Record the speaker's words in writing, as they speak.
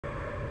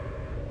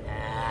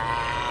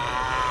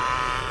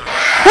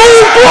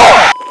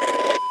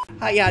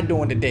How y'all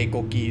doing today,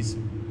 Coquis?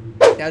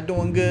 Y'all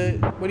doing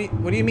good? What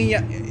do you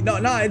mean? No,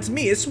 it's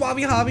me. It's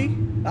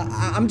SuaVieJaVii.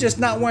 I'm just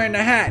not wearing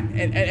a hat,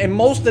 and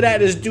most of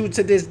that is due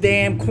to this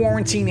damn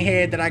quarantine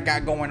hair that I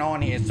got going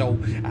on here. So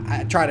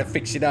I try to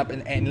fix it up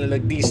and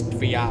look decent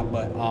for y'all.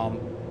 But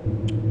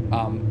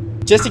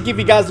just to give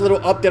you guys a little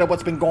update of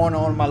what's been going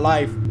on in my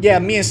life. Yeah,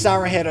 me and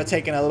Siren Head are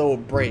taking a little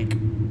break.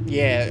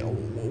 Yeah,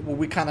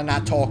 we kind of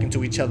not talking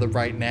to each other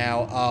right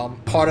now.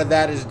 Part of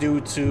that is due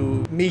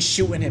to me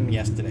shooting him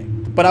yesterday.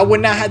 But I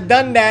would not have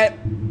done that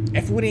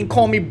if we didn't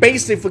call me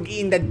basic for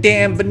eating that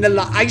damn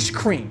vanilla ice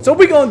cream. So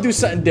we're gonna do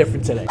something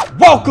different today.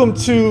 Welcome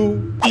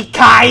to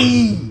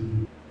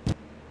Ikai.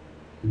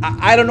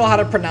 I don't know how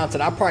to pronounce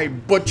it. I probably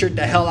butchered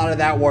the hell out of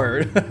that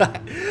word.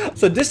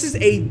 So this is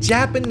a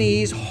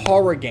Japanese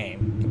horror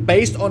game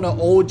based on an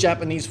old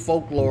Japanese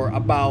folklore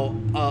about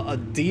a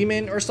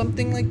demon or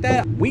something like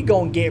that. We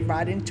gonna get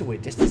right into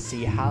it just to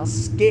see how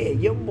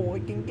scared your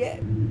boy can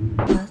get.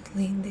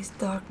 Battling in this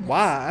darkness.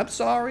 Why? I'm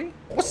sorry.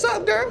 What's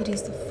up, girl? It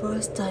is the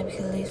first time he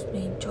leaves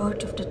me in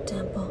charge of the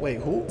temple. Wait,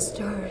 who?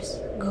 Stars,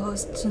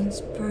 ghosts, and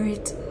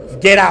spirits.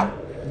 Get out.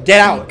 Get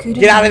out.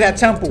 Get out of that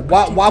temple.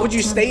 Why would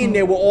you stay in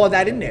there with all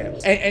that in there?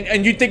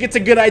 And you think it's a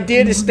good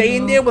idea to stay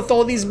in there with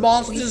all these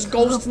monsters,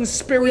 ghosts, and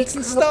spirits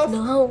and stuff?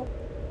 No.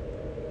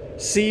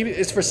 See,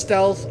 it's for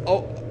stealth.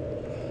 Oh,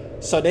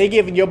 so they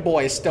giving your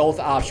boy a stealth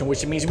option,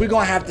 which means we're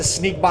gonna have to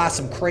sneak by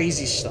some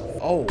crazy stuff.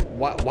 Oh,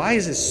 why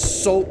is it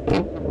so...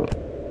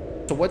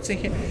 So what's in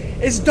here?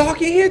 It's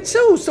dark in here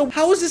too. So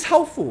how is this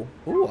helpful?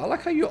 Ooh, I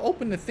like how you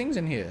open the things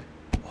in here.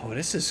 Oh,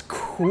 this is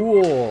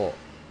cool.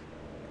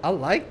 I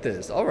like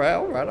this. All right.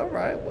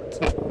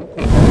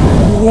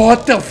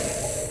 What the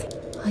f...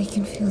 I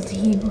can feel the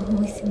evil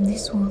within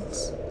these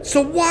walls.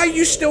 So why are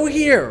you still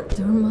here?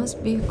 There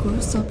must be a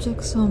cursed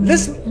object somewhere,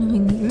 and I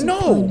need to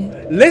find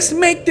it. Let's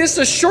make this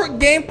a short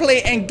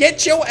gameplay and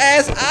get your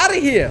ass out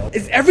of here.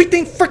 Is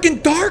everything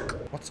freaking dark?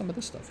 What's some of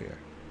this stuff here?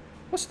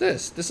 What's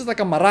this? This is like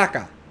a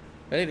maraca.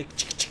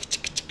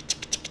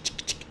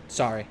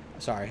 Sorry,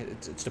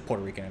 it's the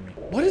Puerto Rican in me.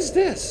 What is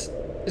this?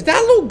 Is that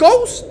a little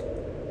ghost?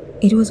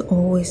 It was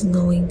always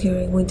snowing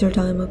during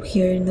wintertime up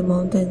here in the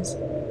mountains.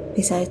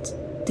 Besides,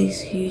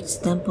 this huge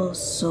temple is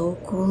so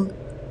cold,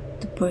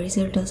 the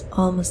brazier does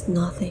almost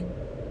nothing.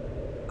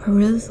 I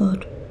really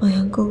thought my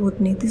uncle would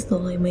need this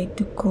doll I made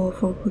to go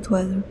for good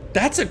weather.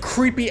 That's a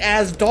creepy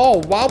ass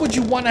doll. Why would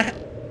you want to...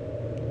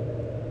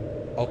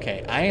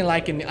 Okay, I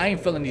ain't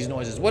feeling these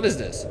noises. What is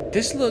this?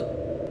 This look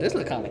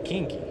kind of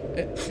kinky.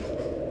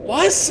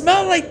 Why it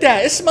smell like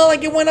that? It smell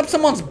like it went up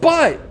someone's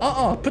butt.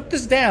 Put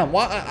this down.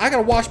 Why? I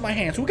gotta wash my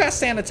hands. Who got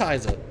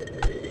sanitizer?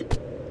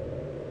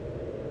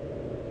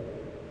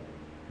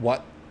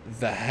 What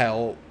the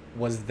hell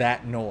was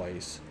that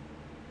noise?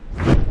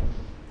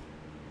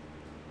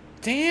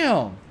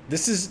 Damn.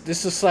 This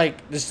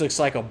looks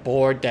like a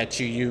board that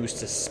you use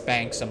to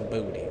spank some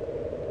booty.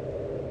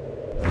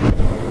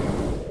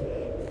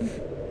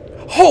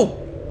 Oh!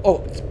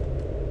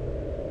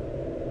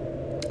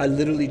 I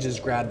literally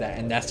just grabbed that,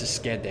 and that's just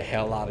scared the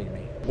hell out of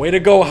me. Way to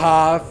go,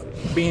 Hav.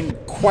 Being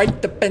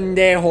quite the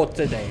pendejo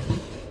today.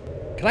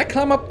 Can I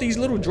climb up these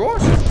little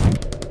drawers?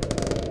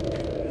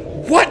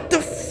 What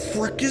the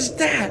frick is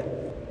that?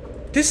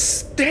 This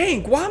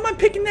stank. Why am I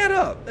picking that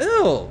up?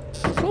 Ew.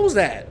 Close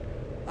that.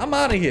 I'm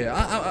out of here.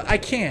 I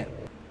can't.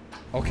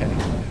 Okay.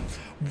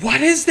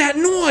 What is that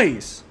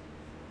noise?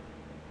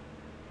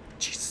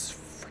 Jesus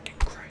freaking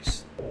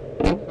Christ.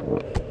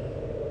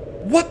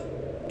 What?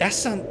 That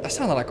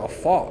sounded like a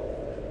fart.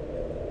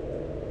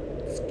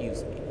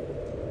 Excuse me.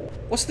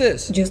 What's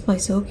this? Just by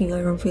soaking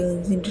iron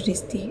fillings into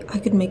this tea, I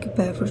could make a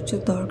beverage to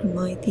darken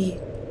my teeth.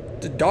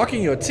 To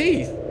darken your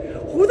teeth?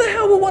 Who the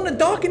hell would want to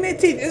darken their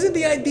teeth? Isn't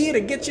the idea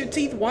to get your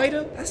teeth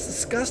whiter? That's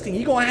disgusting.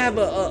 You're gonna have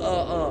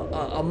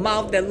a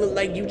mouth that look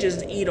like you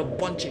just eat a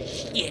bunch of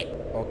shit.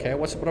 Okay,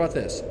 what about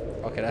this?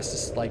 Okay, that's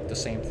just like the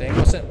same thing.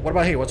 What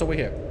about here? What's over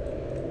here?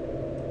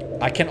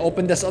 I can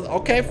open this other...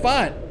 Okay,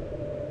 fine.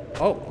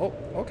 Oh,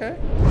 okay.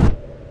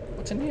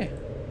 What's in here?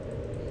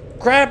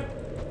 Grab...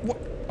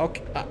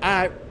 Okay,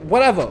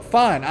 whatever,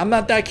 fine. I'm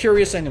not that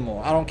curious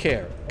anymore. I don't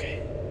care. Okay.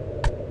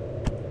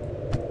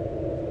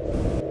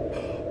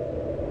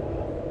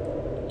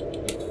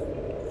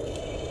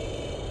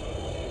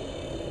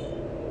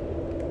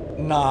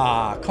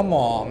 Nah, come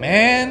on,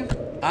 man.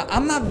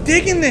 I'm not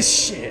digging this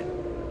shit.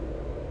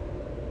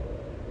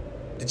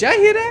 Did y'all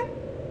hear that?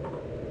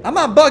 I'm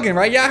not bugging,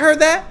 right? Y'all heard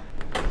that?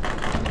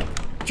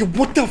 Yo,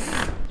 what the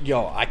f...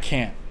 Yo, I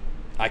can't.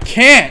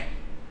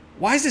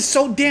 Why is it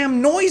so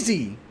damn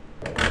noisy?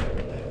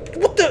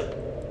 What the...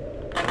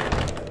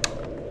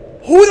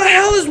 Who the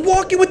hell is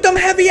walking with them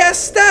heavy ass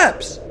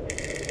steps?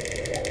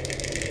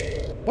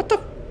 What the...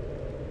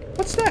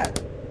 What's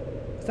that?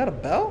 Is that a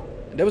bell?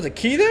 There was a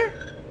key there?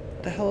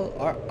 What the hell?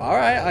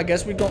 Alright, I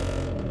guess we go...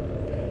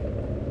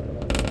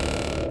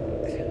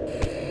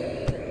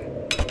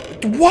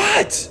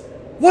 What?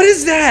 What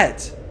is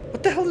that?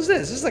 What the hell is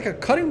this? Is this like a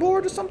cutting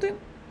board or something?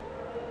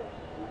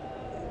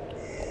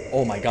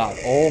 Oh my god.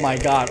 Oh my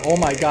god. Oh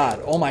my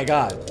god. Oh my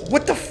god.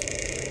 What the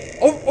f—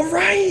 Oh,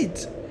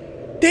 alright.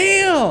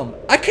 Damn.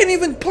 I can't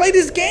even play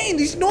this game.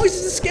 These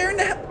noises are scaring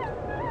the hell.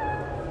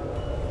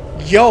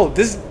 Yo,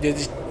 this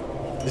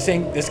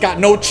got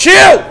no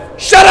chill.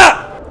 Shut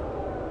up.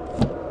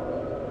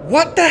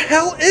 What the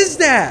hell is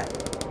that?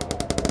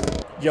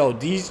 Yo,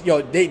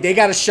 they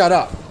gotta shut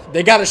up.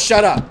 They gotta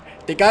shut up.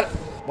 They gotta—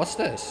 What's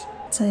this?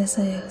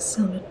 Saya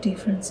sounded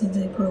different since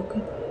I broke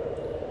it.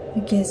 I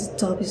guess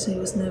it's obvious I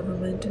was never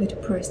meant to be the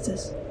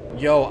priestess.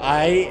 Yo,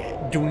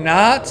 I do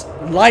not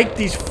like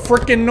these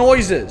freaking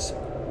noises.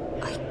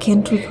 I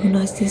can't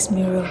recognize this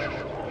mirror.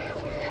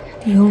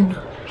 The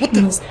owner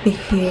must be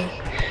here.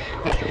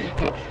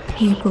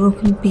 A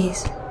broken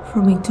piece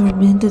from a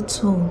tormented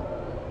soul,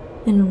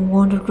 and a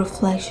wandered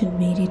reflection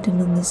made it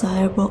an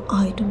undesirable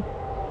item.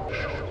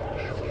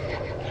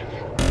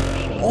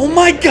 Oh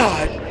my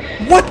god!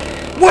 What?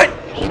 What?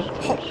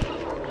 Oh.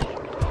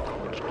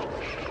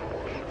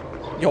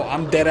 Yo,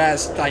 I'm dead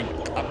ass, like,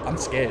 I'm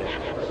scared.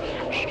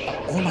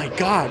 Oh my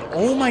god.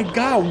 Oh my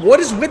god. What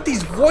is with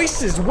these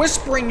voices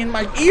whispering in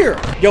my ear?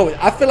 Yo,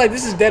 I feel like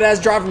this is dead ass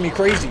driving me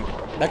crazy.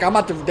 Like I'm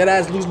about to dead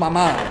ass lose my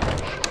mind.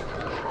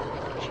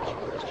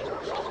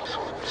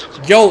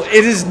 Yo,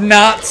 it is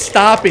not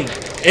stopping.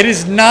 It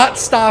is not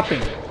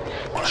stopping.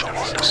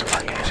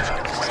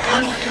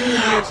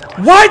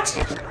 What?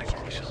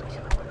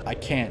 I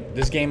can't.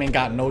 This game ain't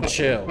got no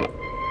chill.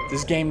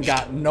 This game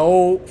got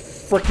no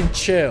freaking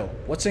chill.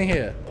 What's in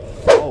here?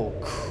 Oh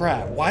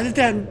crap. Why did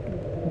that—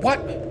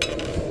 What?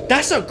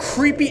 That's a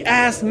creepy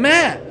ass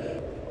map.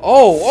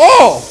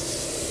 Oh.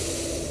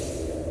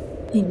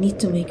 I need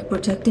to make a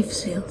protective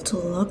seal to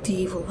lock the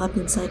evil up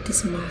inside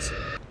this mask.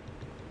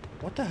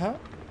 What the hell?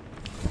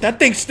 That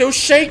thing's still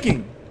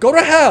shaking. Go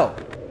to hell.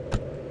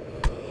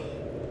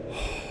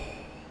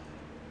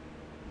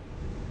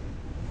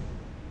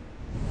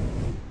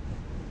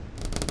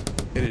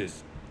 It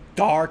is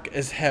dark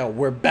as hell.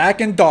 We're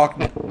back in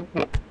darkness.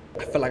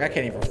 I feel like I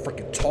can't even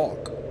freaking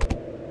talk.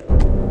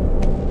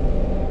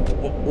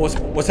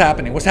 What's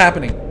happening? What's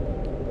happening?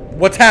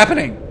 What's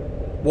happening?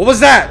 What was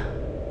that?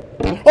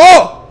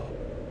 Oh!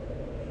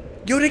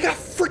 Yo, they got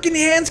freaking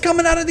hands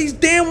coming out of these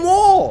damn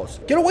walls.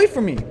 Get away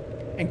from me.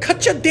 And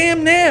cut your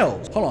damn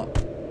nails. Hold on.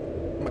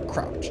 I'm gonna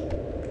crouch.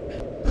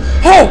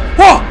 Oh!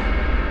 Oh!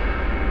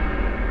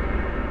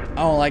 I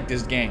don't like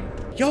this game.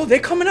 Yo, they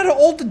coming out of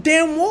all the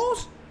damn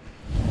walls?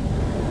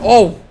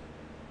 Oh.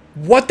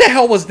 What the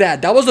hell was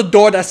that? That was a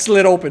door that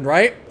slid open,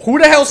 right? Who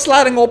the hell's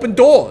sliding open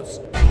doors?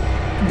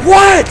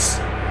 What?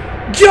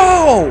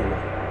 Yo!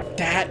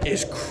 That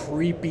is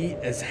creepy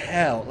as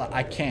hell. Like,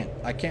 I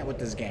can't with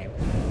this game.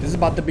 This is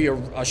about to be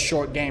a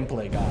short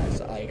gameplay, guys.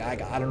 Like,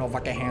 I don't know if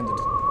I can handle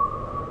this.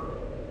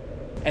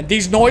 And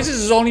these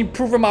noises is only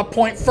proving my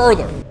point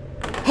further.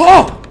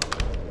 Oh!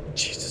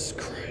 Jesus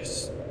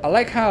Christ. I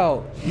like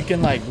how you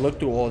can like look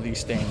through all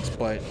these things,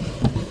 but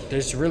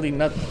there's really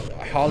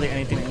hardly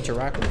anything to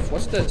interact with.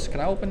 What's this?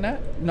 Can I open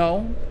that?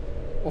 No.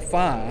 Well,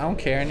 fine. I don't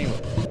care anyway.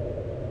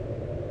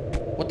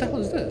 What the hell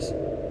is this?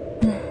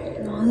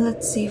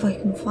 Let's see if I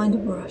can find a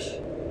brush.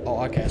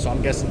 Oh, okay. So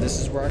I'm guessing this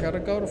is where I gotta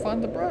go to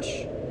find the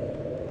brush.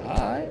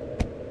 Alright.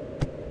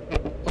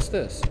 What's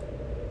this?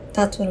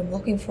 That's what I'm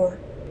looking for.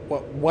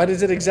 What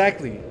is it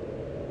exactly?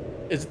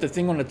 Is it the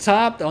thing on the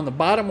top, on the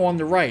bottom, or on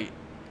the right?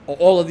 Or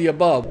all of the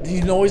above?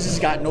 These noises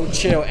got no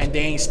chill and they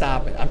ain't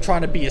stopping. I'm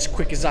trying to be as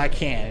quick as I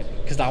can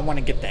because I want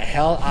to get the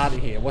hell out of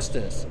here. What's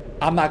this?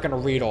 I'm not gonna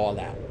read all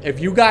that. If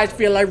you guys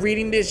feel like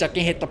reading this, y'all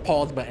can hit the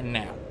pause button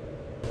now.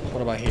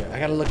 What about here? I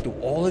gotta look through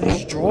all of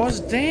these drawers?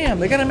 Damn,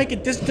 they gotta make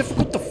it this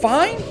difficult to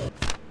find?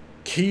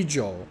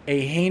 Kijo,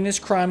 a heinous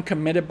crime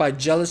committed by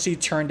jealousy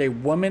turned a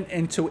woman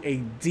into a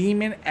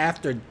demon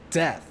after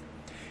death.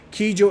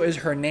 Kijo is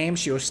her name.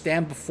 She'll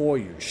stand before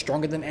you,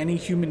 stronger than any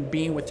human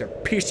being with her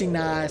piercing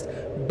eyes,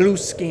 blue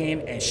skin,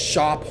 and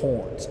sharp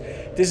horns.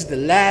 This is the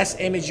last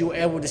image you'll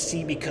ever to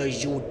see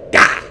because you'll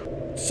die.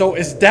 So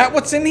is that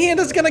what's in here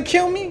that's gonna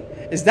kill me?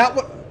 Is that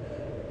what?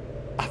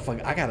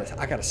 I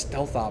got a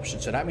stealth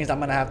option, so that means I'm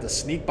gonna have to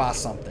sneak by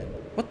something.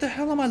 What the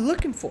hell am I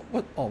looking for?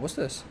 What? Oh, what's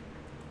this?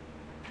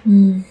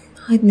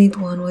 I'd need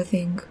one with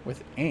ink.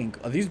 With ink?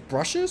 Are these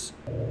brushes?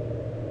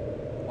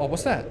 Oh,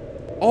 what's that?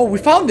 Oh, we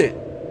found it!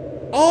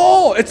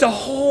 Oh, it's a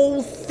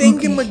whole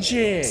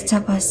thingamajig! Okay,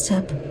 step by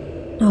step.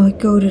 Now I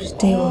go to the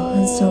table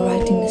and start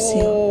writing the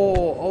seal.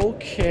 Oh,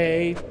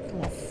 okay.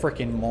 I'm a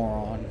freaking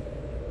moron.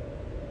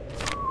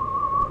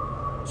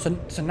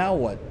 So now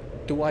what?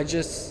 Do I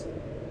just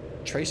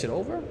trace it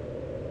over?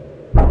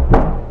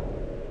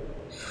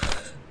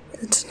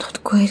 It's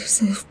not quite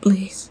safe,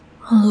 please.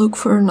 I'll look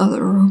for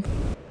another room.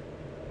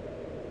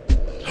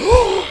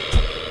 Oh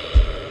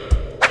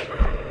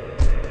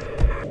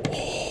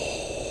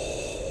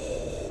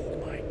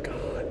my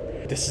god.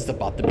 This is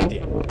about to be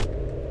the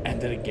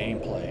end of the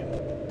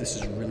gameplay. This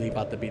is really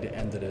about to be the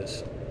end of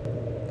this.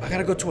 I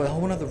gotta go to a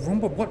whole other room,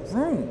 but what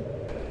room?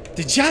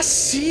 Did y'all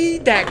see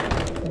that?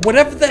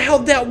 Whatever the hell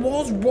that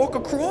was walk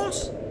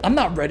across? I'm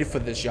not ready for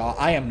this, y'all.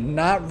 I am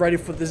not ready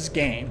for this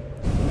game.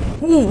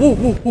 Whoa, whoa,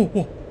 whoa, whoa,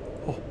 whoa.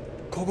 Oh,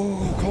 Go, go,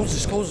 go. Close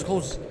this, close this,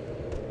 close this.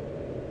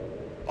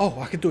 Oh,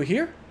 I can do it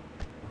here?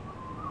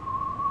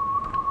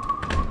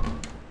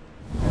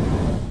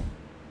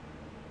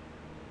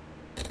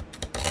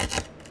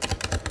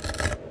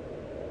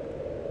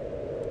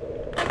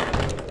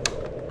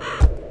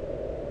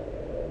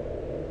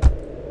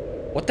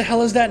 What the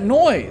hell is that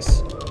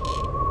noise?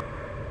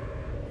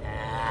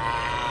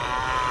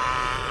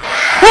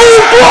 Oh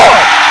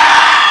God!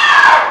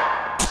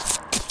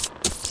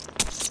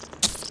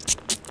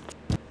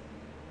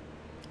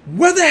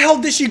 Where the hell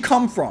did she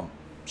come from?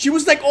 She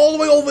was like all the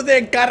way over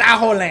there,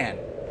 Carajo land.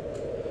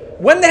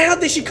 When the hell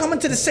did she come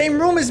into the same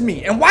room as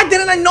me? And why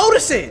didn't I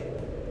notice it?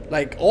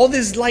 Like all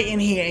this light in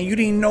here and you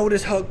didn't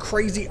notice her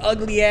crazy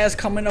ugly ass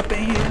coming up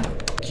in here?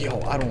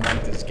 Yo, I don't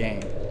like this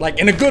game. Like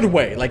in a good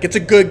way. Like it's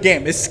a good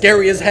game. It's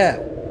scary as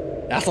hell.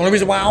 That's the only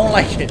reason why I don't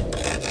like it.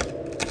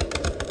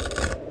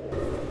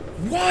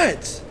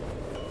 What?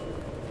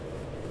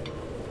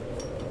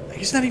 Like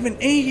it's not even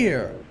in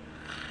here.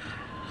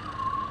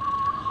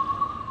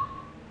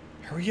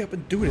 Hurry up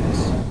and do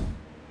this.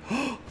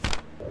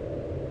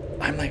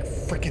 I'm like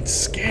freaking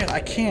scared. I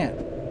can't.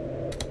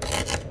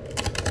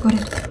 Got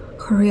it.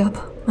 Hurry up.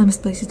 I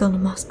must place it on the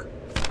mask.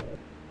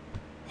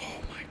 Oh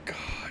my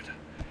God.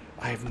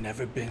 I have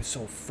never been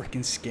so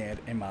freaking scared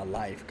in my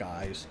life,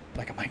 guys.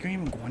 Like, am I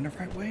even going the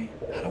right way?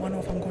 How do I know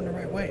if I'm going the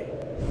right way?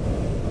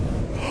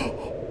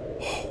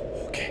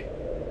 Oh, okay.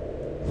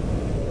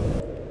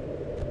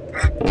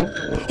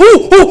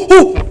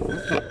 Oh!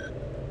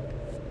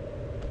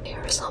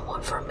 Here is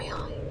someone from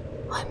behind.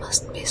 I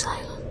must be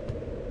silent.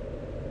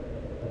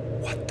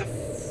 What the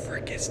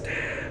frick is that?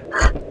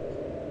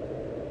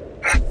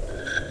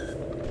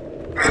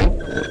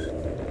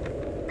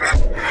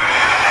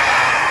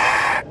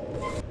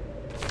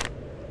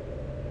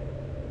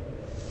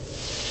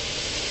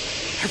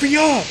 Hurry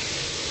up!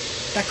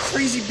 That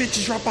crazy bitch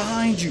is right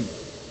behind you.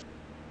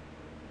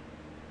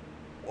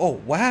 Oh,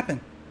 what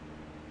happened?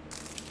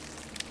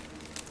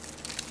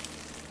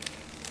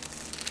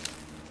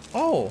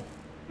 Oh,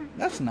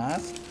 that's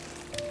nice.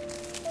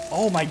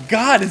 Oh my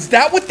God, is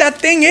that what that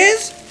thing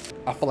is?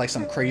 I feel like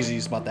something crazy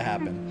is about to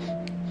happen.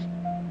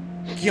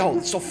 Yo,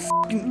 it's so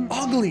fucking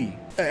ugly.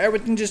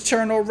 Everything just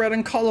turned all red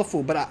and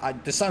colorful,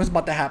 but the sun's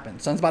about to happen.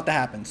 Sun's about to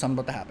happen. Sun's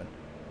about to happen.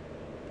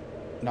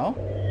 No?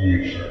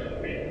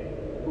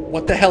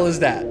 What the hell is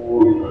that?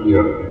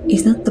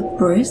 Is that the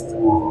priest?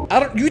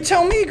 You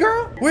tell me,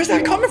 girl. Where's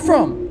that coming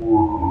from?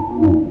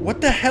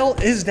 What the hell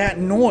is that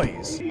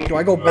noise? Do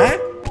I go back?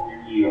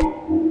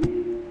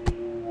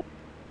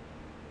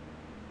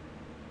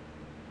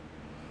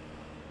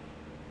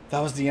 That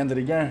was the end of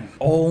the game.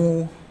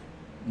 Oh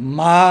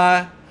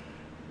my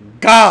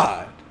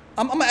God.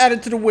 I'm gonna add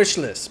it to the wish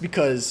list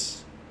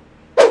because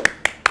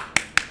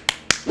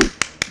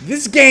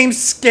this game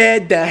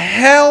scared the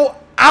hell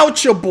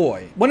out your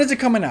boy. When is it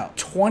coming out?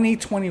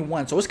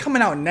 2021. So it's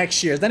coming out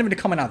next year. It's not even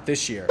coming out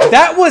this year.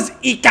 That was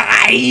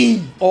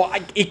Ikai. Or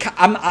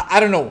I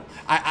don't know.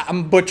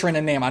 I'm butchering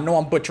the name. I know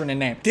I'm butchering the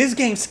name. This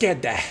game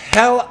scared the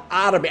hell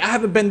out of me. I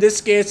haven't been this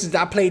scared since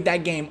I played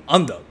that game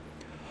under.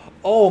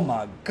 Oh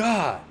my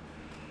God.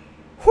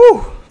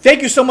 Whew.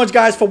 Thank you so much,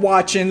 guys, for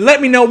watching.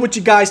 Let me know what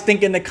you guys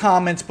think in the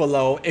comments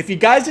below. If you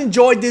guys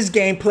enjoyed this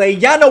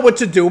gameplay, y'all know what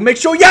to do. Make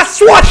sure y'all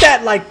swat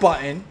that like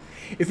button.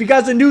 If you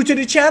guys are new to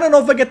the channel,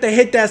 don't forget to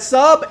hit that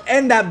sub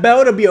and that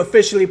bell to be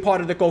officially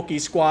part of the Coqui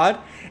Squad.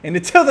 And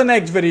until the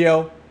next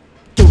video,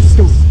 deuce,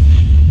 deuce.